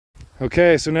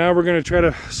Okay, so now we're gonna try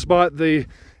to spot the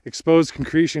exposed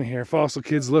concretion here. Fossil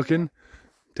Kid's looking.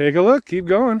 Take a look, keep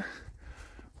going.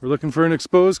 We're looking for an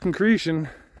exposed concretion.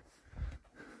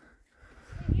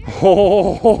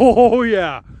 Oh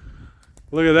yeah,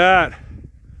 look at that.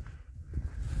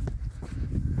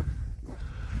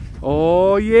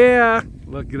 Oh yeah,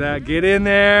 look at that, get in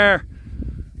there.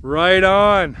 Right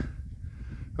on.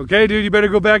 Okay, dude, you better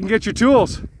go back and get your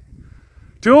tools.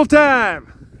 Tool time.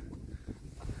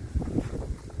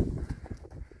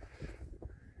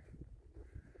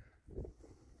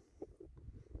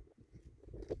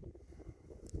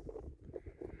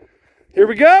 Here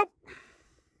we go.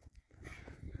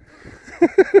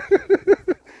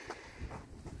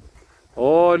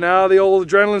 Oh, now the old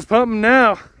adrenaline's pumping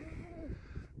now.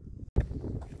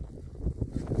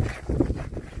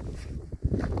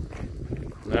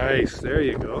 Nice, there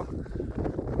you go.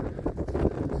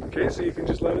 Okay, so you can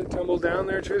just let it tumble down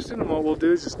there, Tristan, and what we'll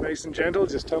do is just nice and gentle,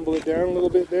 just tumble it down a little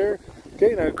bit there.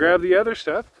 Okay, now grab the other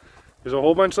stuff. There's a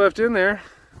whole bunch left in there.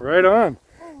 Right on.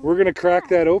 We're gonna crack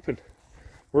that open.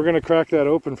 We're gonna crack that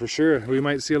open for sure. We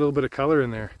might see a little bit of color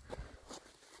in there.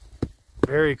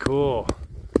 Very cool.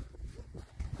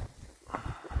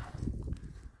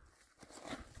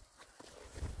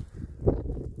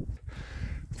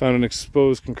 Found an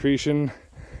exposed concretion.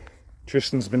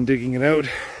 Tristan's been digging it out.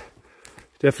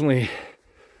 Definitely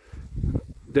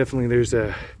there's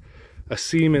a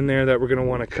seam in there that we're gonna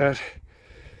want to cut.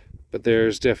 But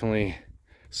there's definitely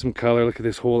some color. Look at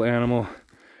this whole animal.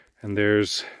 And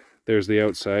there's the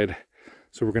outside.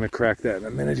 So we're gonna crack that in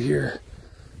a minute here.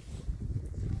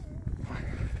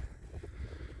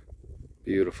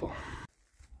 Beautiful.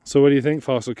 So what do you think,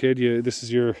 Fossil Kid? This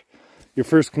is your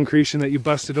first concretion that you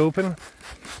busted open.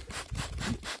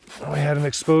 We had an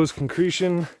exposed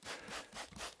concretion.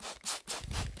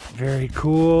 Very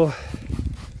cool.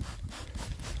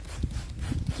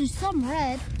 There's some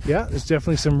red. Yeah, there's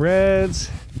definitely some reds.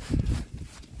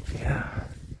 Yeah.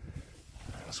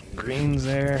 Some greens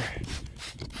there.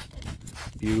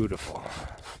 Beautiful.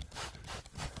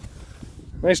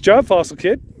 Nice job, Fossil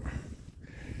Kid.